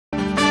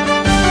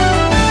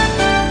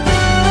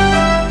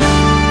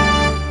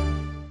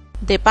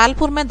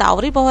देपालपुर में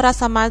दावरी बोहरा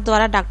समाज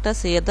द्वारा डॉक्टर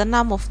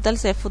सैयदना मुफद्दल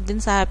सैफुद्दीन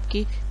साहब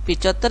की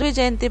 75वीं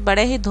जयंती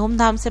बड़े ही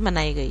धूमधाम से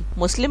मनाई गई।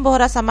 मुस्लिम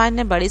बोहरा समाज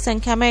ने बड़ी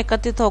संख्या में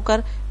एकत्रित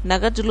होकर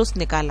नगर जुलूस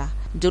निकाला।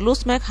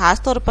 जुलूस में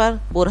खास तौर पर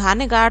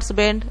बुरहानी गार्ड्स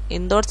बैंड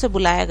इंदौर से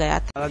बुलाया गया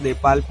था।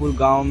 देपालपुर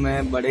गांव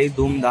में बड़े ही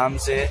धूमधाम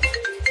से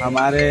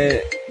हमारे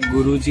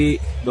गुरुजी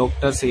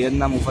डॉक्टर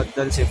सैयदना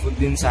मुफद्दल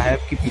सैफुद्दीन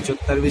साहब की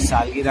 75वीं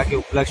सालगिरह के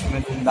उपलक्ष्य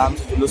में धूमधाम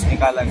से जुलूस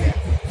निकाला गया।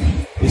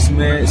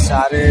 इसमें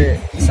सारे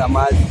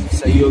समाज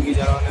सहयोगी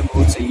जनों ने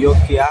बहुत सहयोग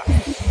किया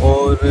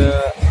और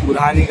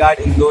बुरहानी गार्ड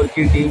इंदौर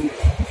की टीम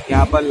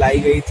यहाँ पर लाई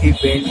गई थी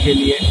बैंड के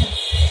लिए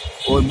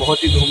और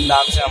बहुत ही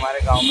धूमधाम से हमारे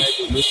गांव में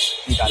जुलूस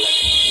निकाला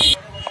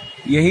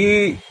गया।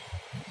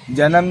 यही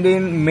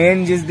जन्मदिन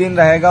मेन जिस दिन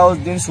रहेगा उस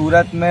दिन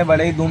सूरत में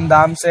बड़े ही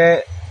धूमधाम से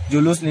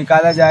जुलूस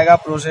निकाला जाएगा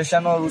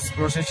प्रोसेशन, और उस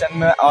प्रोसेशन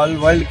में ऑल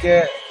वर्ल्ड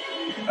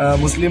के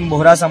मुस्लिम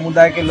बोहरा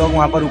समुदाय के लोग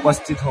वहां पर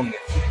उपस्थित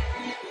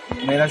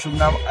होंगे। मेरा शुभ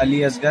नाम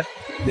अली असगर,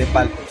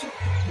 देपालपुर।